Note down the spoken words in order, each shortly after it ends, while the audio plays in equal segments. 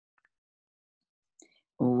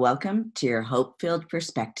Welcome to your hope-filled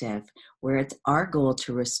perspective, where it's our goal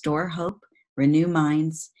to restore hope, renew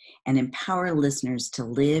minds, and empower listeners to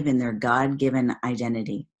live in their God-given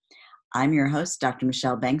identity. I'm your host, Dr.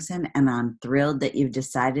 Michelle Bengtson, and I'm thrilled that you've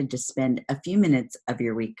decided to spend a few minutes of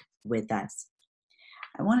your week with us.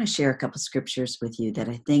 I want to share a couple scriptures with you that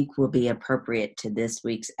I think will be appropriate to this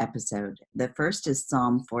week's episode. The first is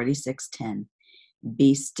Psalm 46:10.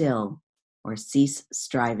 Be still or cease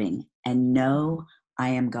striving and know I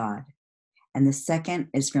am God. And the second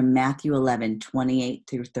is from Matthew 11:28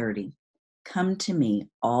 through 30. Come to me,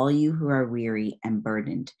 all you who are weary and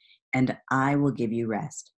burdened, and I will give you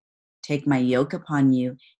rest. Take my yoke upon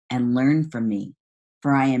you and learn from me,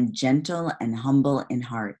 for I am gentle and humble in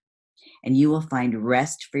heart, and you will find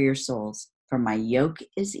rest for your souls. For my yoke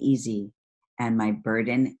is easy and my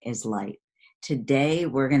burden is light. Today,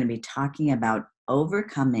 we're going to be talking about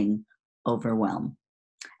overcoming overwhelm.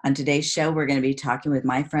 On today's show, we're going to be talking with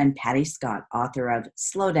my friend Patty Scott, author of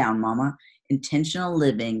Slow Down, Mama, Intentional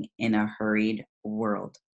Living in a Hurried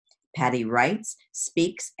World. Patty writes,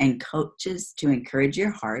 speaks, and coaches to encourage your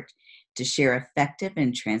heart, to share effective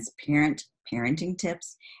and transparent parenting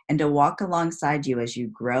tips, and to walk alongside you as you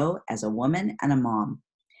grow as a woman and a mom.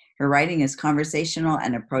 Her writing is conversational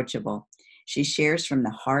and approachable. She shares from the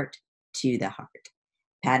heart to the heart.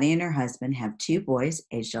 Patty and her husband have two boys,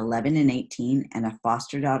 aged 11 and 18, and a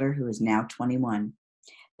foster daughter who is now 21.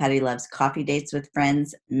 Patty loves coffee dates with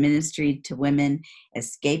friends, ministry to women,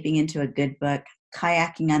 escaping into a good book,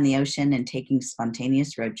 kayaking on the ocean, and taking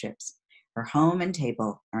spontaneous road trips. Her home and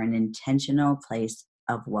table are an intentional place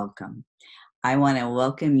of welcome. I want to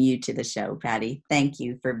welcome you to the show, Patty. Thank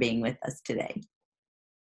you for being with us today.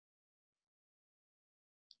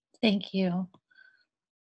 Thank you.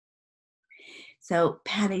 So,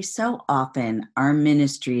 Patty, so often our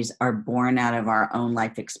ministries are born out of our own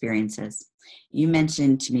life experiences. You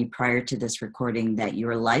mentioned to me prior to this recording that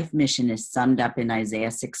your life mission is summed up in Isaiah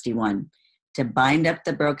 61, to bind up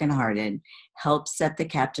the brokenhearted, help set the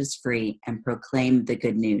captives free, and proclaim the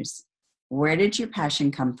good news. Where did your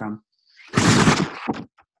passion come from?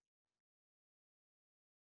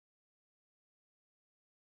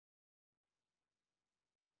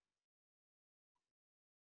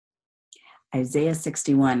 Isaiah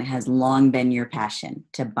 61 has long been your passion,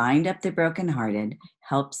 to bind up the brokenhearted,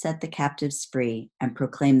 help set the captives free, and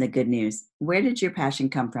proclaim the good news. Where did your passion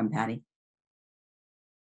come from, Patty?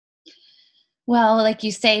 Well, like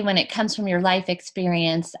you say, when it comes from your life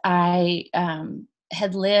experience, I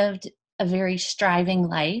had lived a very striving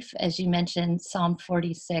life. As you mentioned, Psalm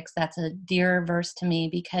 46, that's a dear verse to me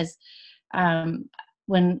because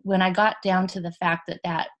when I got down to the fact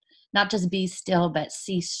that not just be still, but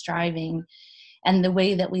cease striving, and the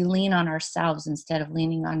way that we lean on ourselves instead of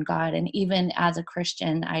leaning on God. And even as a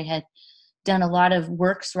Christian, I had done a lot of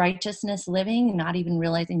works righteousness living, not even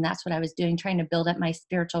realizing that's what I was doing, trying to build up my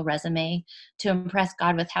spiritual resume to impress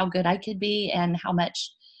God with how good I could be and how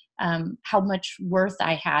much worth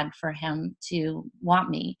I had for him to want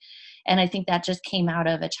me. And I think that just came out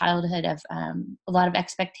of a childhood of a lot of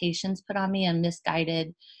expectations put on me and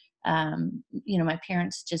misguided. My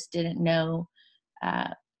parents just didn't know,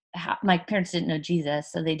 my parents didn't know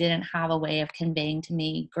Jesus, so they didn't have a way of conveying to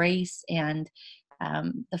me grace and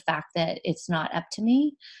the fact that it's not up to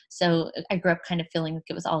me. So I grew up kind of feeling like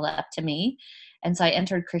it was all up to me. And so I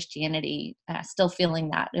entered Christianity still feeling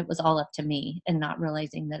that it was all up to me and not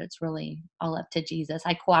realizing that it's really all up to Jesus.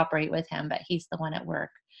 I cooperate with him, but he's the one at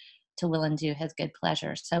work to will and do his good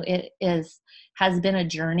pleasure. So has been a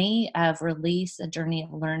journey of release, a journey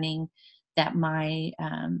of learning that my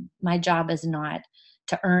job is not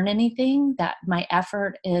to earn anything, that my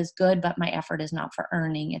effort is good, but my effort is not for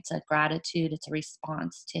earning. It's a gratitude. It's a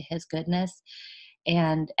response to his goodness.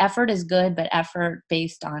 And effort is good, but effort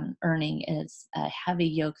based on earning is a heavy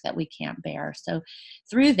yoke that we can't bear. So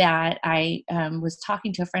through that, I was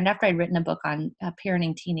talking to a friend after I'd written a book on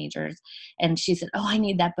parenting teenagers. And she said, "Oh, I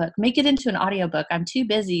need that book. Make it into an audiobook. I'm too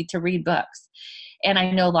busy to read books." And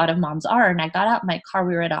I know a lot of moms are. And I got out my car.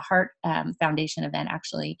 We were at a Heart Foundation event,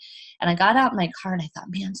 actually. And I got out my car and I thought,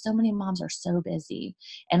 man, so many moms are so busy.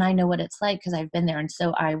 And I know what it's like because I've been there. And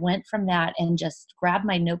so I went from that and just grabbed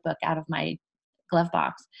my notebook out of my glove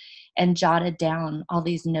box and jotted down all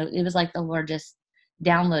these notes. It was like the Lord just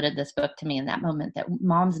downloaded this book to me in that moment, that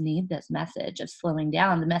moms need this message of slowing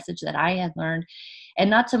down, the message that I had learned. And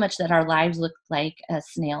not so much that our lives look like a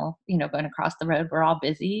snail, going across the road. We're all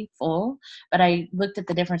busy, full. But I looked at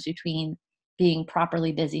the difference between being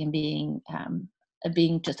properly busy and being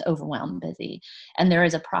just overwhelmed busy. And there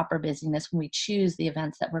is a proper busyness when we choose the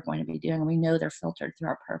events that we're going to be doing, and we know they're filtered through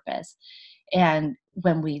our purpose. and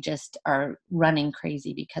when we just are running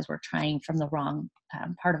crazy because we're trying from the wrong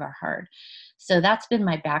part of our heart. So that's been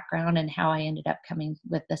my background and how I ended up coming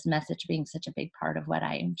with this message being such a big part of what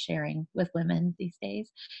I am sharing with women these days.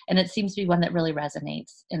 And it seems to be one that really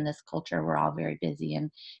resonates in this culture. We're all very busy and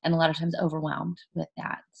a lot of times overwhelmed with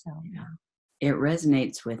that. So yeah. It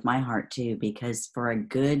resonates with my heart too, because for a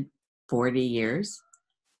good 40 years,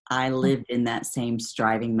 I lived in that same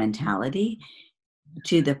striving mentality,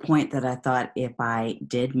 to the point that I thought if I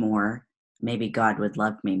did more, maybe God would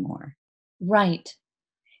love me more. Right.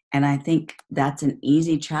 And I think that's an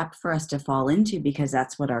easy trap for us to fall into, because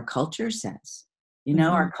that's what our culture says. You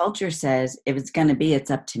know, our culture says if it's going to be,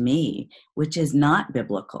 it's up to me, which is not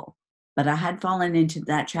biblical. But I had fallen into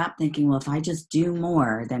that trap thinking, well, if I just do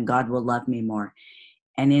more, then God will love me more.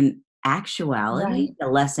 And in actuality, Right. the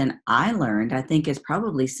lesson I learned, I think, is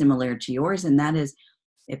probably similar to yours. And that is,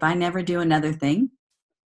 if I never do another thing,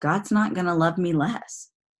 God's not going to love me less.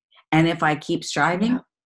 And if I keep striving, Yeah.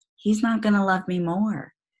 He's not going to love me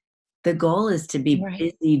more. The goal is to be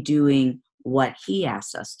Right. busy doing what He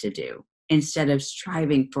asks us to do, instead of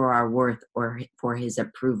striving for our worth or for His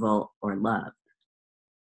approval or love.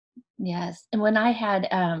 Yes. And when I had,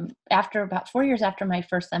 after about 4 years after my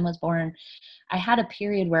first son was born, I had a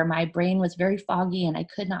period where my brain was very foggy and I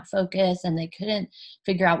could not focus and they couldn't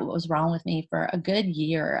figure out what was wrong with me for a good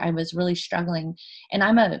year. I was really struggling. And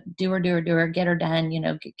I'm a doer, get her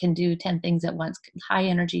done, can do 10 things at once, high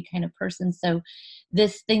energy kind of person. So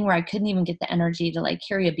this thing where I couldn't even get the energy to like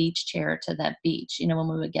carry a beach chair to the beach, when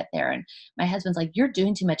we would get there. And my husband's like, you're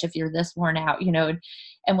doing too much if you're this worn out,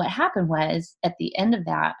 and what happened was at the end of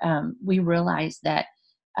that, we realized that,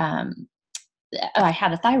 I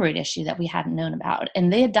had a thyroid issue that we hadn't known about,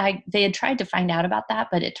 and they had tried to find out about that,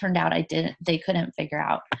 but it turned out they couldn't figure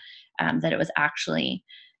out that it was actually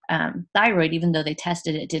thyroid, even though they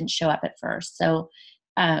tested it, didn't show up at first. So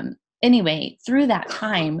anyway, through that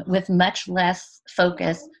time, with much less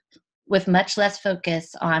focus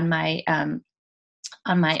on my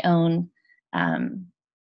own,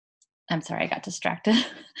 I'm sorry, I got distracted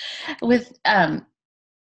with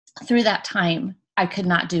through that time, I could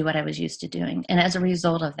not do what I was used to doing. And as a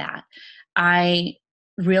result of that, I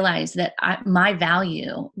realized that my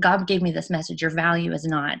value, God gave me this message, your value is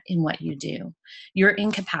not in what you do. You're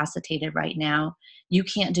incapacitated right now. You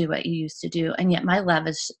can't do what you used to do. And yet my love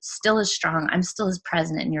is still as strong. I'm still as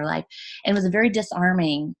present in your life. And it was a very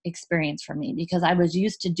disarming experience for me because I was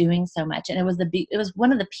used to doing so much. And it was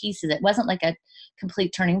one of the pieces. It wasn't like a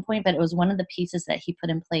complete turning point, but it was one of the pieces that He put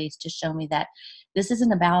in place to show me that this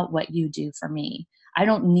isn't about what you do for me. I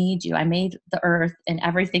don't need you. I made the earth and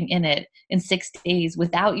everything in it in 6 days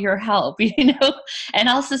without your help, and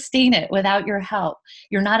I'll sustain it without your help.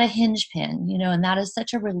 You're not a hinge pin, and that is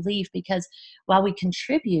such a relief because while we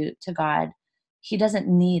contribute to God, He doesn't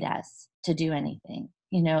need us to do anything,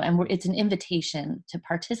 and it's an invitation to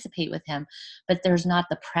participate with Him, but there's not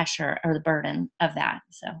the pressure or the burden of that.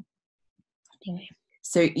 So anyway.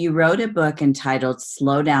 So you wrote a book entitled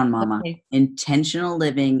Slow Down, Mama, Okay. Intentional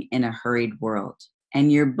Living in a Hurried World. And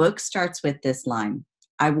your book starts with this line: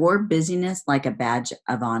 I wore busyness like a badge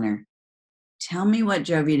of honor. Tell me what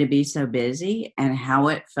drove you to be so busy and how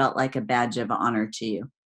it felt like a badge of honor to you.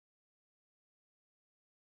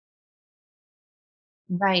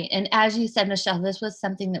 Right. And as you said, Michelle, this was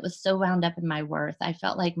something that was so wound up in my worth. I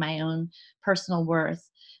felt like my own personal worth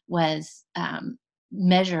was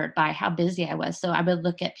measured by how busy I was. So I would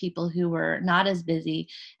look at people who were not as busy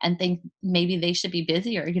and think maybe they should be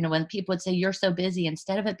busier. When people would say, you're so busy,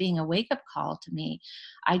 instead of it being a wake up call to me,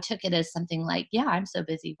 I took it as something like, yeah, I'm so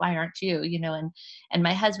busy. Why aren't you? And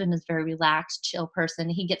my husband is a very relaxed, chill person.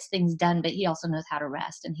 He gets things done, but he also knows how to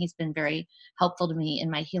rest. And he's been very helpful to me in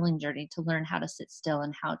my healing journey to learn how to sit still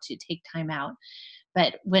and how to take time out.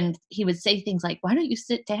 But when he would say things like, why don't you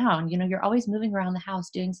sit down? You're always moving around the house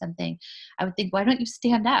doing something. I would think, why don't you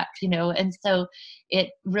stand up? And so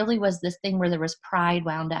it really was this thing where there was pride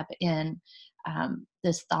wound up in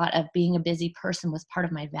this thought of being a busy person was part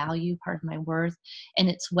of my value, part of my worth. And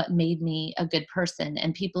it's what made me a good person.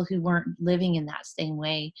 And people who weren't living in that same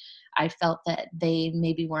way, I felt that they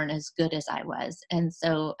maybe weren't as good as I was. And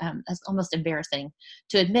so that's almost embarrassing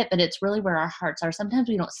to admit, but it's really where our hearts are. Sometimes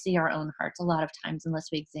we don't see our own hearts a lot of times unless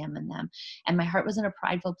we examine them. And my heart was in a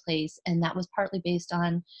prideful place. And that was partly based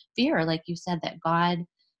on fear, like you said, that God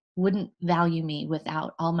wouldn't value me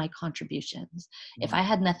without all my contributions. If I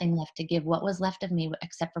had nothing left to give, what was left of me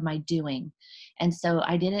except for my doing? And so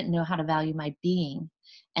I didn't know how to value my being.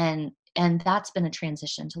 And that's been a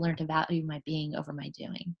transition to learn to value my being over my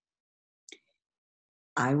doing.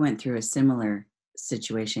 I went through a similar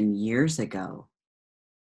situation years ago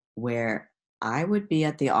where I would be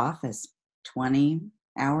at the office 20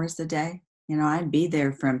 hours a day. I'd be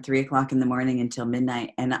there from 3 o'clock in the morning until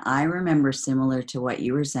midnight. And I remember, similar to what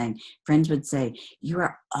you were saying, friends would say, "You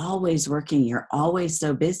are always working. You're always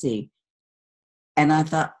so busy." And I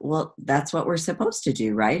thought, well, that's what we're supposed to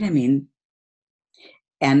do, right? I mean,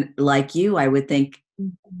 and like you, I would think,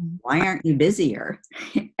 Mhm. why aren't you busier?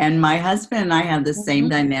 And my husband and I have the same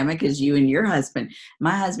Mhm. dynamic as you and your husband.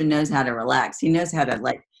 My husband knows how to relax. He knows how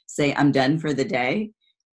to say, "I'm done for the day."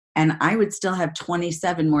 And I would still have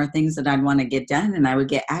 27 more things that I'd want to get done. And I would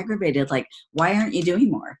get aggravated, like, "Why aren't you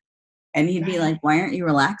doing more?" And he'd be Right. like, "Why aren't you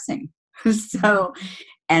relaxing?" So, Mhm.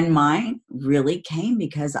 and mine really came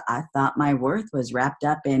because I thought my worth was wrapped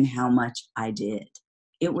up in how much I did.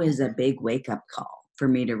 It was Yes. a big wake up call for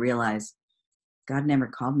me to realize God never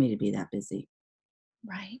called me to be that busy.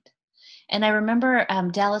 Right. And I remember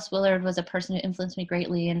Dallas Willard was a person who influenced me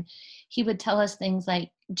greatly. And he would tell us things like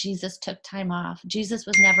Jesus took time off. Jesus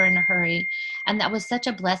was never in a hurry. And that was such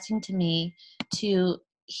a blessing to me to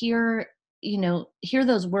hear, hear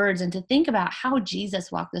those words and to think about how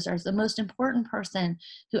Jesus walked this earth, the most important person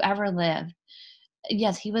who ever lived.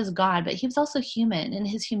 Yes, he was God, but he was also human. In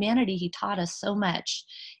his humanity, he taught us so much.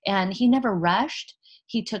 And he never rushed.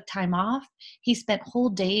 He took time off. He spent whole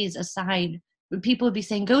days aside. People would be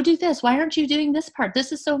saying, "Go do this. Why aren't you doing this part?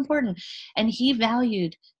 This is so important." And he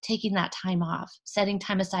valued taking that time off, setting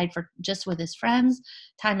time aside for just with his friends,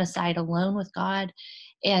 time aside alone with God.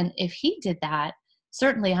 And if he did that,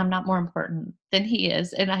 certainly I'm not more important than he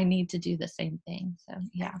is. And I need to do the same thing. So, I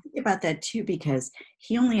yeah. think about that too, because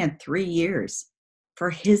he only had 3 years for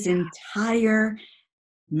his entire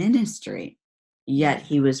ministry, yet Yes.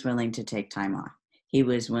 he was willing to take time off. He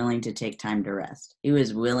was willing to take time to rest. He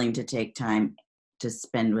was willing to take time to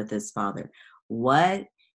spend with his father. What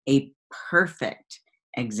a perfect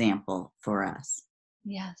example for us.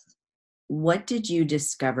 Yes. What did you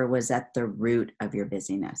discover was at the root of your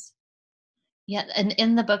busyness? Yeah, and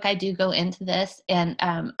in the book, I do go into this, and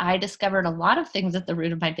I discovered a lot of things at the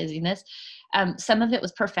root of my busyness. Some of it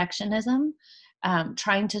was perfectionism,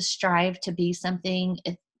 trying to strive to be something,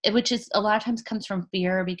 which is a lot of times comes from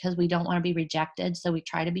fear because we don't want to be rejected. So we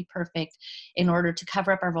try to be perfect in order to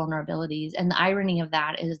cover up our vulnerabilities. And the irony of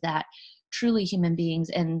that is that truly human beings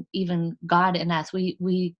and even God in us,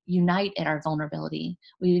 we unite at our vulnerability.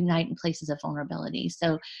 We unite in places of vulnerability.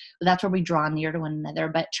 So that's where we draw near to one another.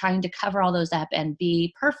 But trying to cover all those up and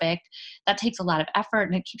be perfect, that takes a lot of effort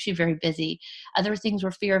and it keeps you very busy. Other things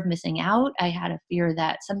were fear of missing out. I had a fear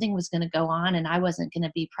that something was going to go on and I wasn't going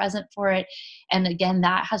to be present for it. And again,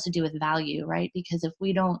 that has to do with value, right? Because if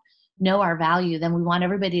we don't know our value, then we want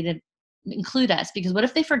everybody to include us, because what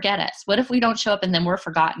if they forget us? What if we don't show up and then we're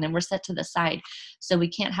forgotten and we're set to the side? So we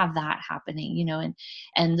can't have that happening,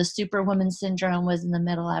 and the superwoman syndrome was in the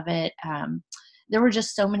middle of it. There were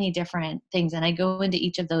just so many different things. And I go into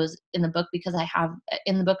each of those in the book because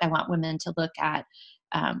in the book, I want women to look at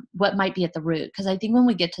what might be at the root. Because I think when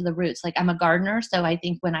we get to the roots, like I'm a gardener. So I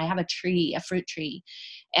think when I have a fruit tree,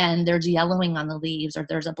 and there's yellowing on the leaves or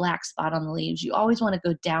there's a black spot on the leaves, you always want to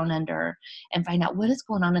go down under and find out what is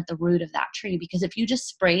going on at the root of that tree. Because if you just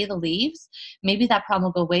spray the leaves, maybe that problem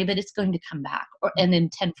will go away, but it's going to come back and in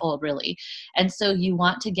tenfold, really. And so you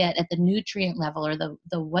want to get at the nutrient level or the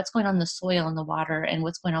what's going on in the soil and the water and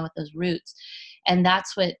what's going on with those roots. And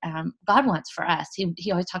that's what God wants for us. He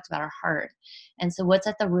always talks about our heart. And so what's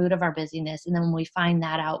at the root of our busyness? And then when we find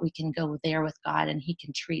that out, we can go there with God and he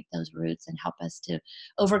can treat those roots and help us to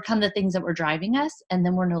overcome the things that were driving us. And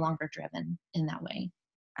then we're no longer driven in that way.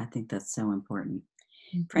 I think that's so important.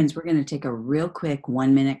 Mhm. Friends, we're going to take a real quick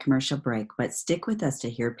 1-minute commercial break, but stick with us to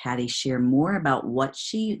hear Patty share more about what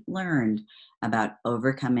she learned about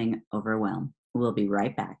overcoming overwhelm. We'll be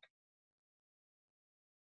right back.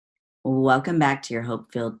 Welcome back to your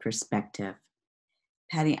Hope Filled Perspective.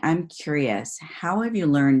 Patty, I'm curious, how have you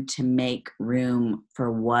learned to make room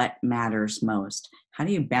for what matters most? How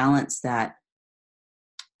do you balance that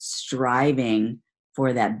striving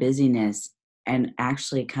for that busyness and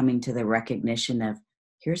actually coming to the recognition of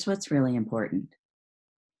here's what's really important?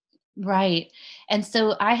 Right. And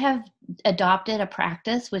so I have adopted a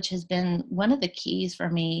practice which has been one of the keys for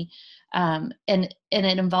me. And it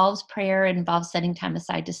involves prayer, it involves setting time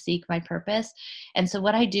aside to seek my purpose. And so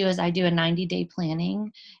what I do is I do a 90-day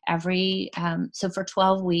planning so for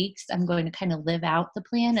 12 weeks, I'm going to kind of live out the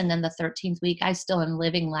plan. And then the 13th week, I still am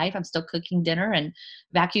living life. I'm still cooking dinner and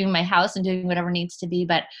vacuuming my house and doing whatever needs to be.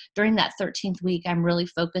 But during that 13th week, I'm really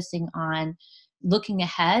focusing on looking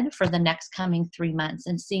ahead for the next coming 3 months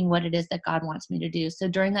and seeing what it is that God wants me to do. So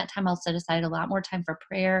during that time, I'll set aside a lot more time for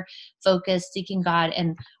prayer, focus, seeking God,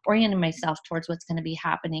 and orienting myself towards what's going to be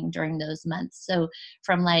happening during those months. So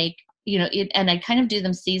from like, and I kind of do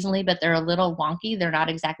them seasonally, but they're a little wonky. They're not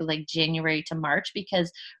exactly like January to March,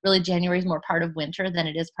 because really January is more part of winter than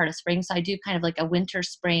it is part of spring. So I do kind of like a winter,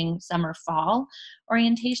 spring, summer, fall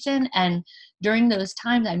orientation. And during those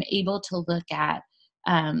times, I'm able to look at,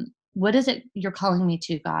 what is it you're calling me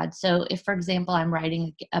to, God? So if, for example, I'm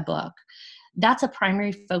writing a book, that's a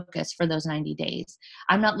primary focus for those 90 days.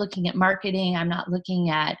 I'm not looking at marketing. I'm not looking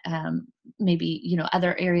at maybe,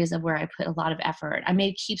 other areas of where I put a lot of effort. I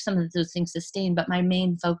may keep some of those things sustained, but my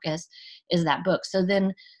main focus is that book. So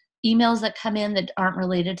then emails that come in that aren't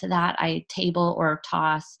related to that, I table or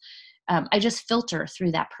toss. I just filter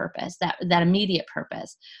through that purpose, that immediate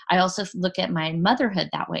purpose. I also look at my motherhood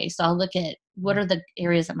that way. So I'll look at what are the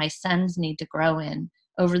areas that my sons need to grow in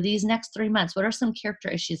over these next 3 months. What are some character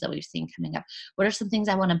issues that we've seen coming up? What are some things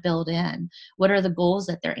I want to build in? What are the goals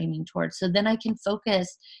that they're aiming towards? So then I can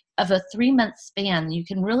focus of a 3-month span. You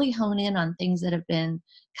can really hone in on things that have been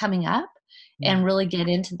coming up and really get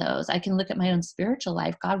into those. I can look at my own spiritual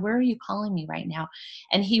life. God, where are you calling me right now?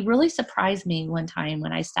 And he really surprised me one time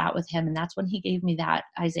when I sat with him. And that's when he gave me that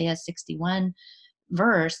Isaiah 61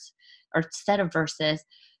 verse or set of verses.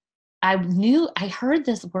 I heard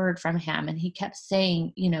this word from him, and he kept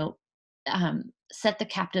saying, set the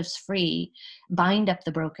captives free, bind up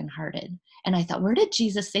the brokenhearted. And I thought, where did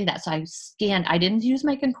Jesus say that? So I scanned. I didn't use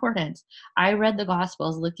my concordance. I read the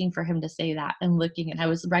Gospels looking for him to say that, and I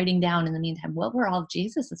was writing down in the meantime, what were all of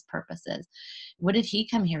Jesus's purposes? What did he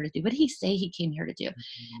come here to do? What did he say he came here to do?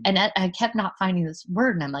 And I kept not finding this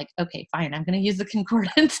word. And I'm like, okay, fine. I'm going to use the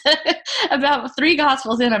concordance. About 3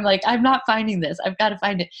 Gospels in, I'm like, I'm not finding this. I've got to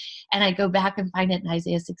find it. And I go back and find it in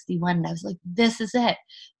Isaiah 61. And I was like, this is it.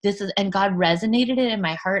 And God resonated it in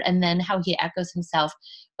my heart. And then how he echoes himself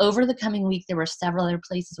over the coming week, there were several other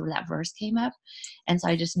places where that verse came up. And so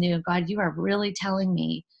I just knew, God, you are really telling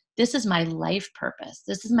me this is my life purpose.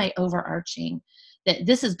 This is my overarching, that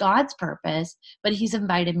this is God's purpose, but he's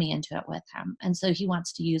invited me into it with him. And so he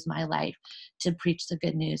wants to use my life to preach the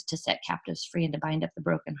good news, to set captives free, and to bind up the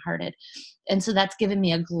brokenhearted. And so that's given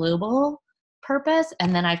me a global purpose.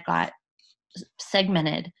 And then I've got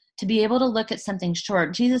segmented to be able to look at something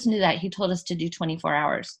short. Jesus knew that. He told us to do 24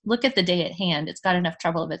 hours. Look at the day at hand. It's got enough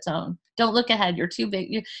trouble of its own. Don't look ahead. You're too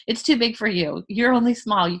big. It's too big for you. You're only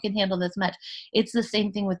small. You can handle this much. It's the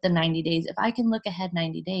same thing with the 90 days. If I can look ahead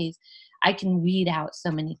 90 days, I can weed out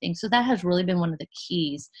so many things. So that has really been one of the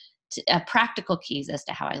keys, practical keys as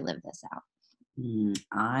to how I live this out.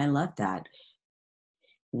 I love that.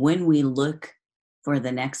 When we look for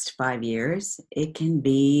the next 5 years, it can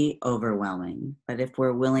be overwhelming. But if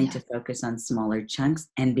we're willing to focus on smaller chunks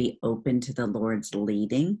and be open to the Lord's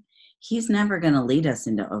leading, he's never going to lead us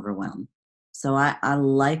into overwhelm. So I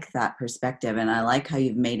like that perspective. And I like how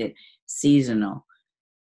you've made it seasonal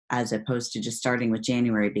as opposed to just starting with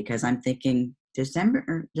January, because I'm thinking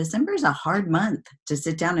December is a hard month to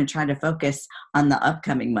sit down and try to focus on the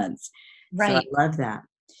upcoming months. Right. So I love that.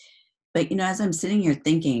 But, as I'm sitting here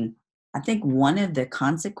thinking, I think one of the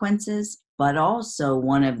consequences, but also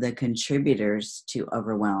one of the contributors to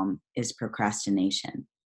overwhelm is procrastination.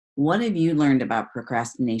 What have you learned about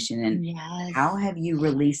procrastination, and how have you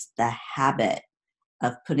released the habit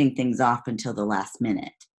of putting things off until the last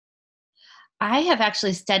minute? I have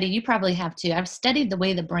actually studied, you probably have too. I've studied the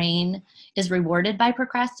way the brain is rewarded by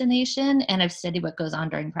procrastination, and I've studied what goes on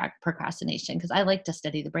during procrastination, because I like to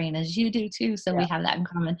study the brain, as you do too. So we have that in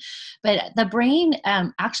common. But the brain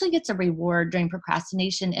actually gets a reward during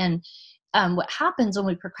procrastination. And what happens when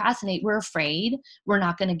we procrastinate, we're afraid we're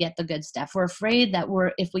not going to get the good stuff. We're afraid that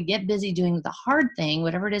if we get busy doing the hard thing,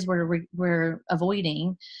 whatever it is we're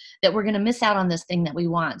avoiding, that we're going to miss out on this thing that we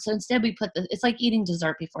want. So instead we it's like eating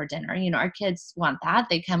dessert before dinner. Our kids want that.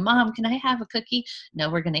 They come, Mom, can I have a cookie? No,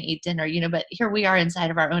 we're going to eat dinner, but here we are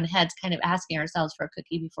inside of our own heads kind of asking ourselves for a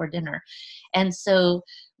cookie before dinner. And so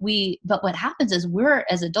but what happens is we're,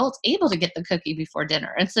 as adults, able to get the cookie before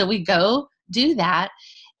dinner. And so we go do that.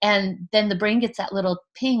 And then the brain gets that little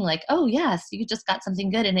ping like, oh, yes, you just got something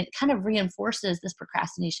good. And it kind of reinforces this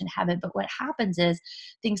procrastination habit. But what happens is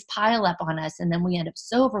things pile up on us, and then we end up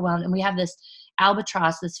so overwhelmed. And we have this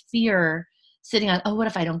albatross, this fear sitting on, oh, what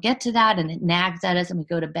if I don't get to that? And it nags at us, and we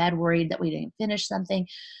go to bed worried that we didn't finish something.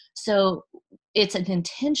 So it's an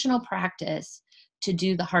intentional practice to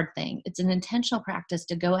do the hard thing. It's an intentional practice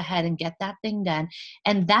to go ahead and get that thing done.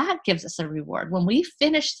 And that gives us a reward. When we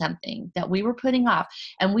finish something that we were putting off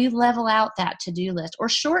and we level out that to-do list or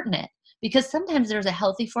shorten it, Because sometimes there's a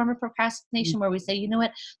healthy form of procrastination where we say, you know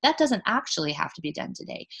what, that doesn't actually have to be done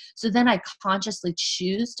today. So then I consciously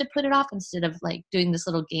choose to put it off instead of like doing this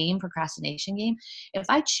little game, procrastination game. If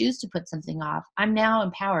I choose to put something off, I'm now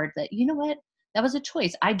empowered that, you know what, that was a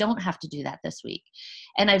choice. I don't have to do that this week.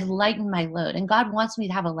 And I've lightened my load. And God wants me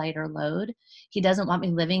to have a lighter load. He doesn't want me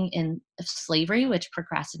living in slavery, which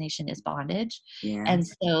procrastination is bondage. And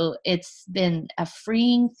Yes. so it's been a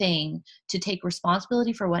freeing thing to take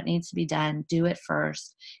responsibility for what needs to be done, do it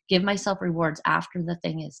first, give myself rewards after the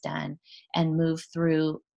thing is done, and move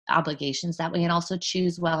through obligations that way, and also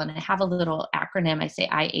choose well. And I have a little acronym. I say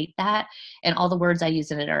I ate that, and all the words I use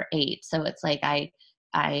in it are eight. So it's like I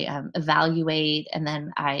evaluate, and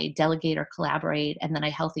then I delegate or collaborate, and then I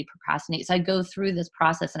healthy procrastinate. So I go through this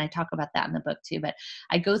process, and I talk about that in the book too. But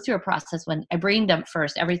I go through a process when I brain dump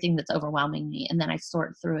first everything that's overwhelming me, and then I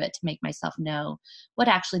sort through it to make myself know what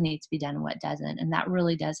actually needs to be done and what doesn't. And that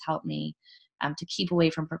really does help me to keep away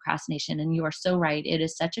from procrastination. And you are so right; it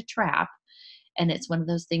is such a trap. And it's one of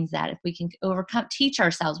those things that if we can overcome, teach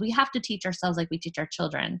ourselves, we have to teach ourselves like we teach our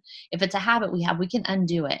children. If it's a habit we have, we can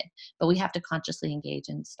undo it, but we have to consciously engage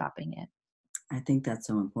in stopping it. I think that's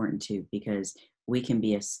so important too, because we can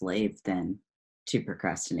be a slave then to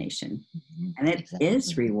procrastination. Mhm. And it is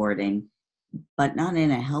Exactly. rewarding, but not in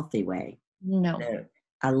a healthy way. No. So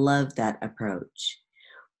I love that approach.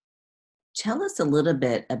 Tell us a little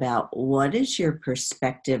bit about what is your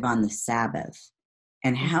perspective on the Sabbath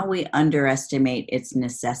and how we underestimate its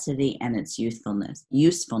necessity and its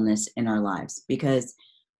usefulness in our lives. Because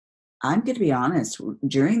I'm going to be honest,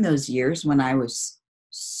 during those years when I was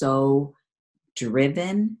so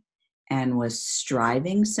driven and was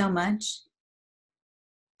striving so much,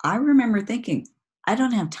 I remember thinking, I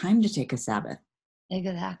don't have time to take a Sabbath.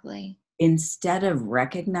 Exactly. Instead of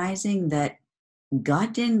recognizing that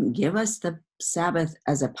God didn't give us the Sabbath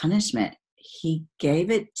as a punishment, He gave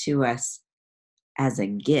it to us as a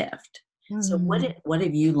gift. So, Mhm. what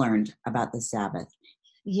have you learned about the Sabbath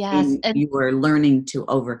Yes. in your learning to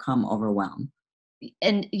overcome overwhelm?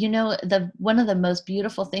 And you know, the one of the most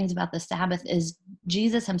beautiful things about the Sabbath is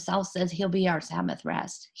Jesus himself says he'll be our Sabbath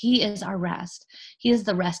rest. He is our rest. He is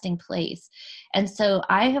the resting place. And so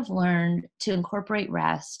I have learned to incorporate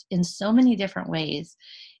rest in so many different ways.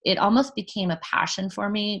 It almost became a passion for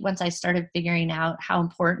me once I started figuring out how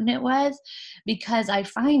important it was, because I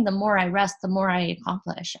find the more I rest, the more I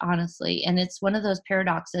accomplish, honestly. And it's one of those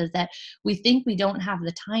paradoxes that we think we don't have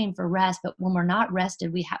the time for rest, but when we're not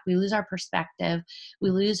rested, we lose our perspective, we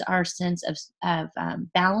lose our sense of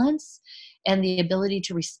balance and the ability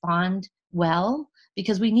to respond well,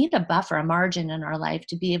 because we need a buffer, a margin in our life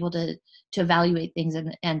to be able to evaluate things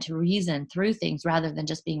and to reason through things rather than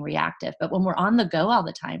just being reactive. But when we're on the go all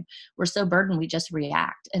the time, we're so burdened, we just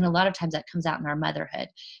react. And a lot of times that comes out in our motherhood,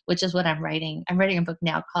 which is what I'm writing. I'm writing a book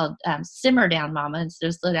now called Simmer Down Mama instead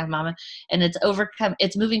of Slow Down Mama. And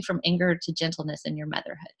it's moving from anger to gentleness in your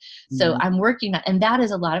motherhood. So Mhm. I'm working on, and that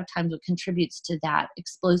is a lot of times what contributes to that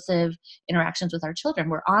explosive interactions with our children.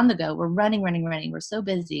 We're on the go, we're running, running, running. We're so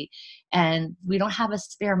busy, and we don't have a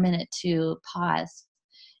spare minute to pause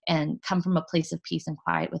and come from a place of peace and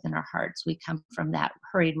quiet within our hearts. We come from that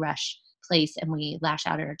hurried rush place, and we lash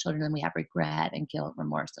out at our children, and we have regret and guilt,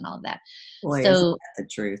 remorse, and all of that. Boy, isn't So that the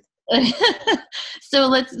truth?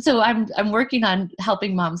 so I'm working on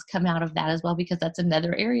helping moms come out of that as well, because that's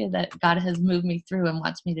another area that God has moved me through and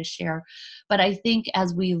wants me to share. But I think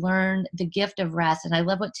as we learn the gift of rest, and I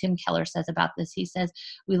love what Tim Keller says about this, he says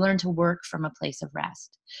we learn to work from a place of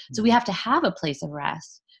rest. So we Mhm. have to have a place of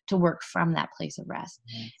rest to work from that place of rest.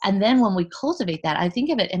 Yes. And then when we cultivate that, I think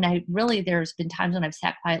of it, and there's been times when I've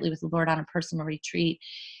sat quietly with the Lord on a personal retreat,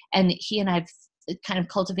 and he and I've kind of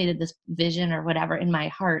cultivated this vision or whatever in my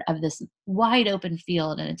heart of this wide open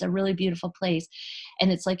field, and it's a really beautiful place.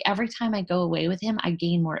 And it's like every time I go away with him, I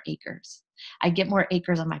gain more acres. I get more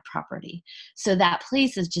acres on my property. So that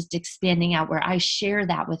place is just expanding out where I share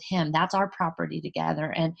that with him. That's our property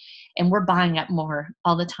together. And we're buying up more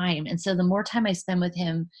all the time. And so the more time I spend with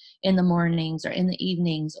him in the mornings or in the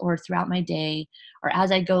evenings or throughout my day, or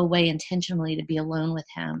as I go away intentionally to be alone with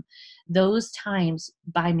him, those times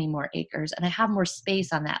buy me more acres, and I have more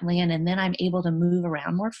space on that land. And then I'm able to move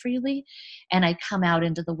around more freely. And I come out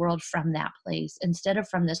into the world from that place instead of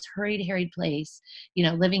from this hurried, harried place,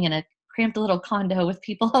 living in a cramped little condo with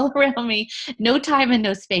people all around me, no time and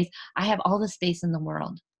no space. I have all the space in the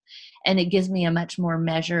world. And it gives me a much more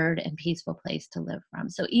measured and peaceful place to live from.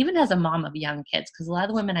 So even as a mom of young kids, because a lot of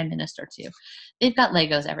the women I minister to, they've got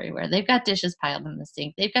Legos everywhere. They've got dishes piled in the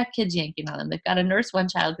sink. They've got kids yanking on them. They've got to nurse one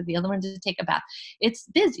child with the other one to take a bath. It's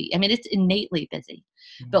busy. I mean, it's innately busy.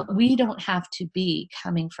 Yeah. But we don't have to be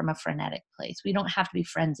coming from a frenetic place. We don't have to be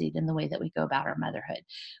frenzied in the way that we go about our motherhood.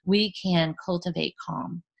 We can cultivate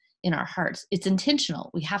calm in our hearts. It's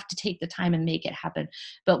intentional. We have to take the time and make it happen.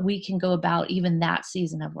 But we can go about even that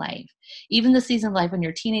season of life. Even the season of life when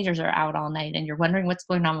your teenagers are out all night and you're wondering what's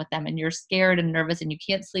going on with them and you're scared and nervous and you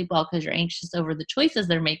can't sleep well because you're anxious over the choices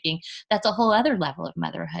they're making. That's a whole other level of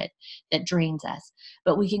motherhood that drains us.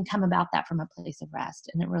 But we can come about that from a place of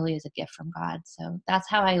rest. And it really is a gift from God. So that's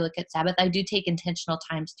how I look at Sabbath. I do take intentional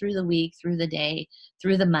times through the week, through the day,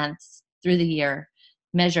 through the months, through the year,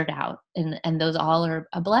 measured out. And those all are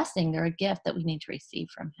a blessing. They're a gift that we need to receive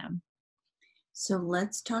from him. So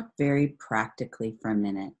let's talk very practically for a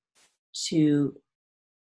minute to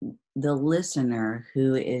the listener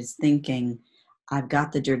who is thinking, I've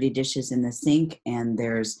got the dirty dishes in the sink and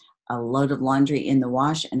there's a load of laundry in the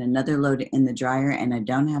wash and another load in the dryer and I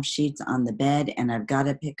don't have sheets on the bed and I've got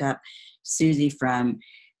to pick up Susie from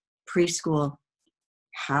preschool.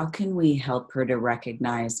 How can we help her to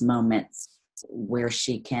recognize moments where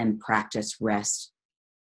she can practice rest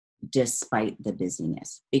despite the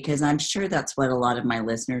busyness? Because I'm sure that's what a lot of my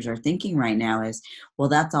listeners are thinking right now is, well,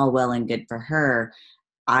 that's all well and good for her.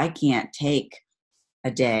 I can't take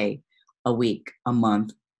a day, a week, a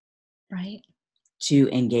month, right, to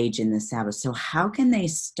engage in the Sabbath. So how can they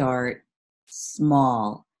start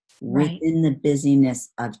small within the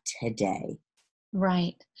busyness of today?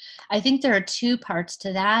 Right. I think there are two parts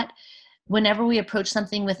to that. Whenever we approach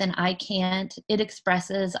something with an I can't, it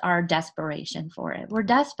expresses our desperation for it. We're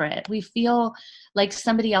desperate. We feel like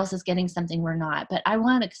somebody else is getting something we're not. But I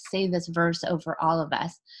want to say this verse over all of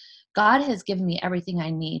us. God has given me everything I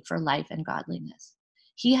need for life and godliness.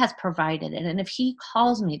 He has provided it. And if he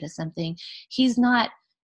calls me to something, he's not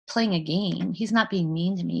playing a game. He's not being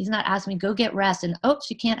mean to me. He's not asking me, go get rest and, oops,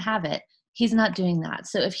 you can't have it. He's not doing that.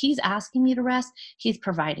 So if he's asking me to rest, he's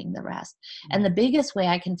providing the rest. And the biggest way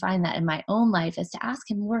I can find that in my own life is to ask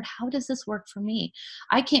him, Lord, how does this work for me?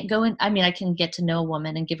 I can't go in. I mean, I can get to know a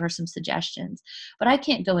woman and give her some suggestions, but I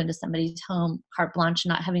can't go into somebody's home carte blanche,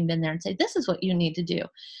 not having been there, and say, this is what you need to do.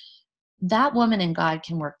 That woman and God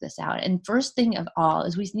can work this out. And first thing of all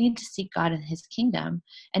is we need to seek God in his kingdom,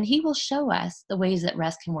 and he will show us the ways that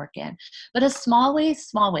rest can work in. But as small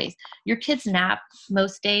ways. Your kids nap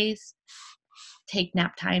most days. Take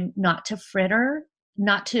nap time, not to fritter,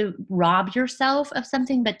 not to rob yourself of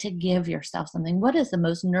something, but to give yourself something. What is the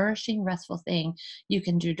most nourishing, restful thing you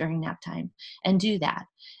can do during nap time? And do that.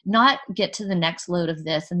 Not get to the next load of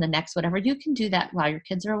this and the next whatever. You can do that while your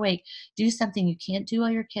kids are awake. Do something you can't do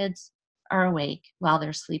while your kids are awake, while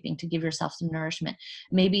they're sleeping, to give yourself some nourishment.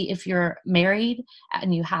 Maybe if you're married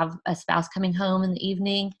and you have a spouse coming home in the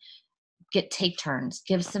evening, take turns,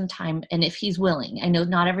 give some time. And if he's willing, I know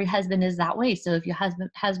not every husband is that way. So if your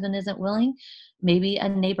husband isn't willing, maybe a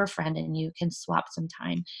neighbor friend and you can swap some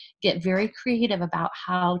time. Get very creative about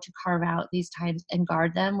how to carve out these times and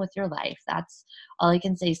guard them with your life. That's all I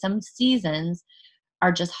can say. Some seasons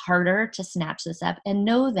are just harder to snatch this up, and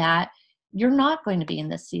know that you're not going to be in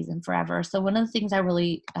this season forever. So one of the things I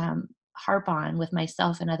really harp on with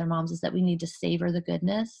myself and other moms is that we need to savor the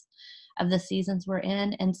goodness of the seasons we're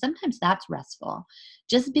in. And sometimes that's restful.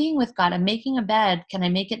 Just being with God. I'm making a bed. Can I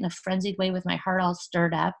make it in a frenzied way with my heart all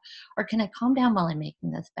stirred up? Or can I calm down while I'm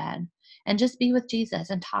making this bed and just be with Jesus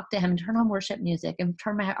and talk to him and turn on worship music and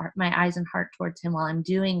turn my eyes and heart towards him while I'm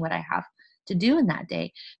doing what I have to do in that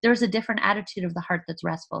day? There's a different attitude of the heart that's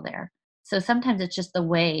restful there. So sometimes it's just the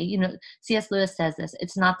way, C.S. Lewis says this,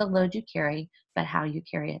 it's not the load you carry, but how you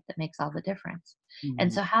carry it that makes all the difference. Mm-hmm.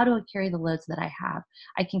 And so how do I carry the loads that I have?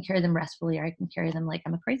 I can carry them restfully, or I can carry them like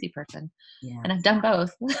I'm a crazy person. Yeah. And I've done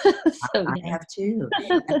both. I have too.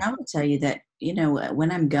 And I will tell you that,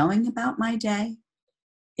 when I'm going about my day,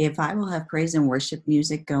 if I will have praise and worship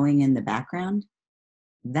music going in the background,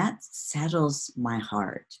 that settles my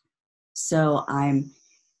heart. So I'm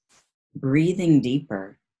breathing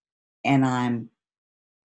deeper and I'm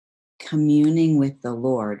communing with the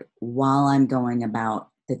Lord while I'm going about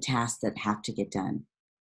the tasks that have to get done.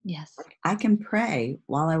 Yes. I can pray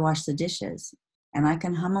while I wash the dishes, and I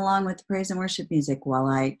can hum along with the praise and worship music while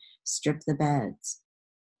I strip the beds.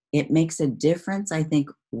 It makes a difference, I think,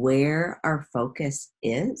 where our focus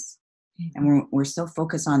is. Mm-hmm. And we're so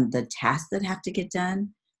focused on the tasks that have to get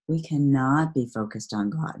done, we cannot be focused on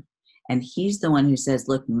God. And he's the one who says,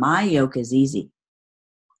 look, my yoke is easy.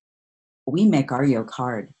 We make our yoke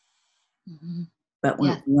hard. Mm-hmm. But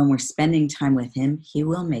Yeah. when we're spending time with him, he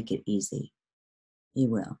will make it easy. He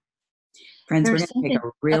will. Friends, we're going There's to take something.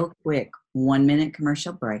 a real quick 1-minute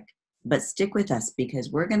commercial break, but stick with us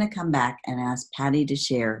because we're going to come back and ask Patty to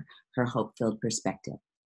share her hope-filled perspective.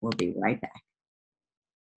 We'll be right back.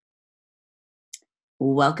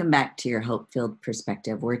 Welcome back to your hope-filled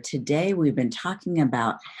perspective, where today we've been talking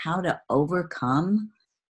about how to overcome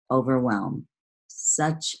overwhelm.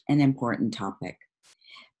 Such an important topic.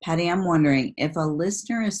 Patty, I'm wondering if a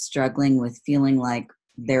listener is struggling with feeling like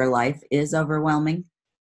their life is overwhelming,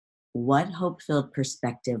 what hope-filled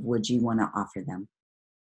perspective would you want to offer them?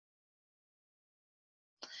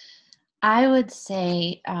 I would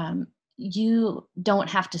say you don't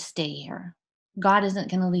have to stay here. God isn't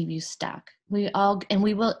going to leave you stuck. We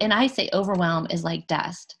will, and I say overwhelm is like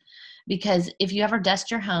dust. Because if you ever dust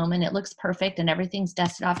your home and it looks perfect and everything's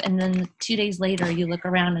dusted off, and then 2 days later you look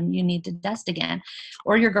around and you need to dust again,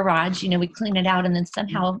 or your garage, we clean it out, and then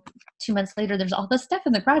somehow 2 months later there's all this stuff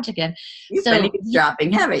in the garage again. You've been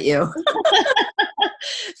eavesdropping, haven't you?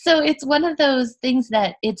 So it's one of those things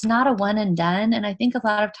that it's not a one and done. And I think a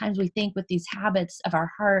lot of times we think with these habits of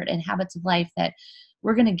our heart and habits of life that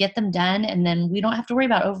we're going to get them done and then we don't have to worry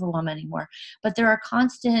about overwhelm anymore. But there are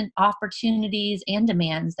constant opportunities and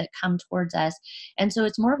demands that come towards us. And so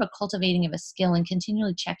it's more of a cultivating of a skill and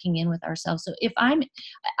continually checking in with ourselves. So if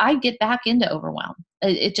I get back into overwhelm,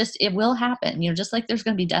 it will happen, just like there's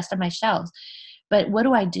going to be dust on my shelves. But what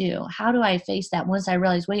do I do? How do I face that once I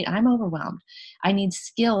realize, wait, I'm overwhelmed? I need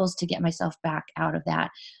skills to get myself back out of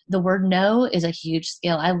that. The word no is a huge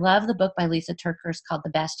skill. I love the book by Lisa Turkhurst called The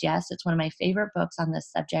Best Yes. It's one of my favorite books on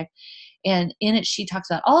this subject. And in it, she talks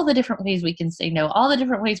about all the different ways we can say no, all the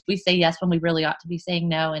different ways we say yes when we really ought to be saying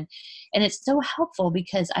no. And it's so helpful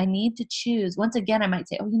because I need to choose. Once again, I might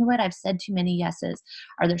say, oh, you know what? I've said too many yeses.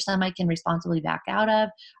 Are there some I can responsibly back out of?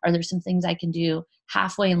 Are there some things I can do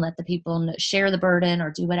halfway and let the people share the burden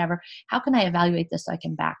or do whatever? How can I evaluate this so I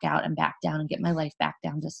can back out and back down and get my life back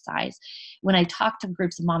down to size? When I talk to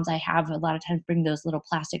groups of moms, I have a lot of times bring those little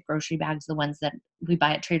plastic grocery bags, the ones that we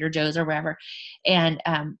buy at Trader Joe's or wherever. And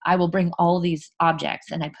I will bring all these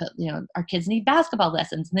objects and I put, our kids need basketball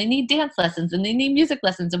lessons and they need dance lessons and they need music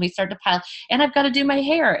lessons. And we start to pile, and I've got to do my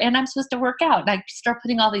hair and I'm supposed to work out. And I start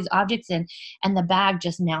putting all these objects in and the bag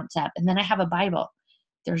just mounts up. And then I have a Bible.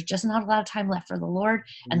 There's just not a lot of time left for the Lord.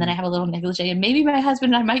 And then I have a little negligee, and maybe my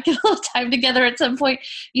husband and I might get a little time together at some point.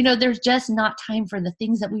 There's just not time for the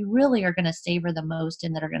things that we really are going to savor the most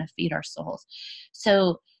and that are going to feed our souls.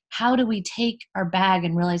 So how do we take our bag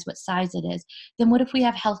and realize what size it is? Then what if we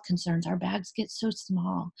have health concerns? Our bags get so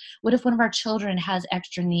small. What if one of our children has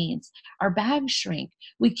extra needs? Our bags shrink.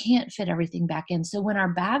 We can't fit everything back in. So when our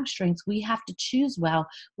bag shrinks, we have to choose well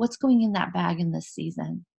what's going in that bag in this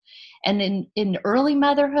season. And in early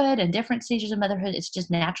motherhood and different stages of motherhood, it's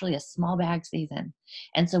just naturally a small bag season.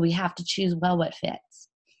 And so we have to choose well what fits.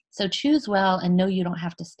 So choose well and know you don't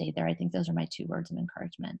have to stay there. I think those are my 2 words of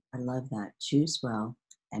encouragement. I love that. Choose well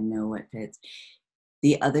and know what fits.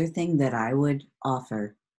 The other thing that I would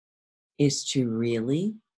offer is to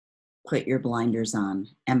really put your blinders on.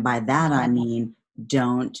 And by that, I mean,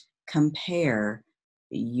 don't compare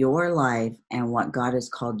your life and what God has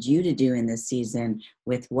called you to do in this season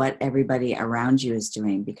with what everybody around you is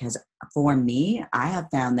doing. Because for me, I have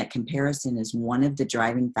found that comparison is one of the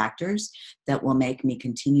driving factors that will make me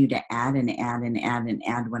continue to add and add and add and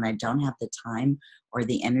add when I don't have the time or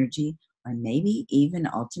the energy or maybe even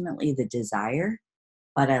ultimately the desire.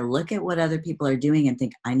 But I look at what other people are doing and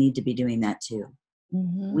think, I need to be doing that too.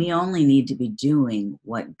 Mm-hmm. We only need to be doing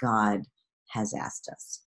what God has asked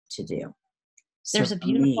us to do. There's a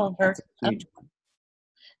beautiful verse.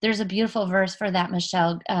 There's a beautiful verse for that,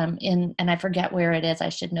 Michelle, and I forget where it is. I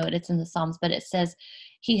should know it. It's in the Psalms, but it says,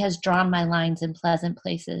 he has drawn my lines in pleasant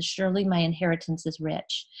places. Surely my inheritance is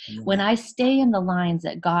rich. Yeah. When I stay in the lines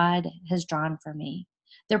that God has drawn for me,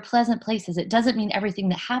 they're pleasant places. It doesn't mean everything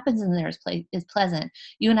that happens in there is pleasant.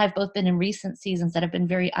 You and I have both been in recent seasons that have been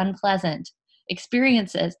very unpleasant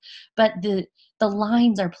experiences, but the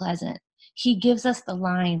lines are pleasant. He gives us the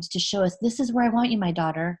lines to show us, this is where I want you, my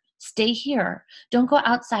daughter. Stay here. Don't go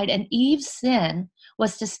outside. And Eve's sin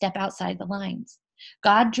was to step outside the lines.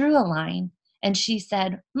 God drew a line and she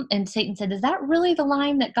said, and Satan said, is that really the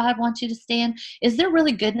line that God wants you to stay in? Is there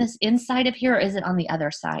really goodness inside of here, or is it on the other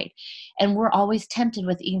side? And we're always tempted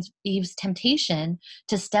with Eve's temptation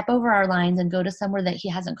to step over our lines and go to somewhere that he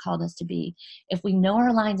hasn't called us to be. If we know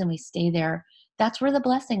our lines and we stay there, that's where the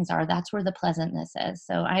blessings are. That's where the pleasantness is.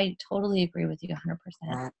 So I totally agree with you 100%.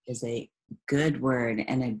 That is a good word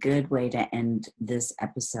and a good way to end this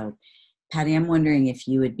episode. Patty, I'm wondering if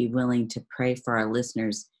you would be willing to pray for our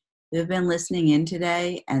listeners who have been listening in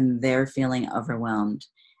today and they're feeling overwhelmed.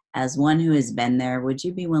 As one who has been there, would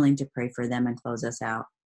you be willing to pray for them and close us out?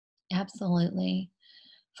 Absolutely.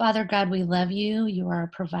 Father God, we love you. You are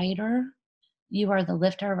a provider. You are the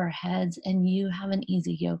lifter of our heads, and you have an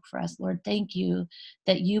easy yoke for us, Lord. Thank you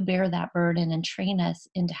that you bear that burden and train us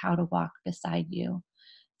into how to walk beside you.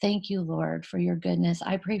 Thank you, Lord, for your goodness.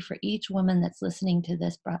 I pray for each woman that's listening to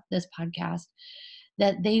this podcast,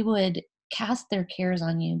 that they would cast their cares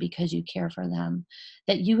on you because you care for them,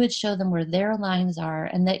 that you would show them where their lines are,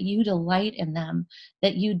 and that you delight in them,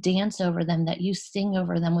 that you dance over them, that you sing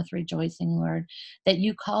over them with rejoicing, Lord, that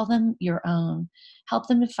you call them your own. Help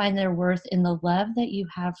them to find their worth in the love that you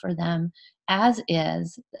have for them as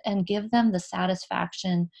is, and give them the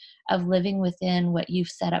satisfaction of living within what you've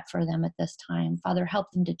set up for them at this time. Father,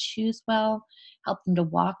 help them to choose well, help them to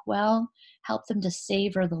walk well, help them to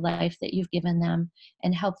savor the life that you've given them,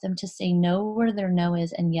 and help them to say no where their no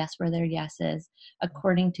is and yes where their yes is,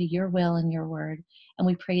 according to your will and your word. And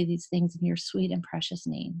we pray these things in your sweet and precious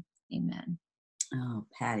name. Amen. Oh,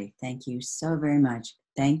 Patty, thank you so very much.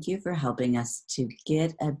 Thank you for helping us to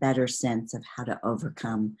get a better sense of how to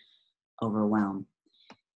overcome overwhelm.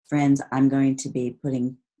 Friends, I'm going to be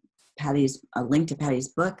putting a link to Patty's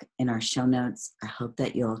book in our show notes. I hope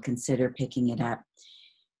that you'll consider picking it up.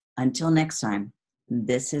 Until next time,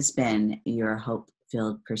 this has been your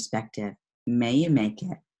hope-filled perspective. May you make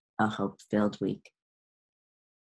it a hope-filled week.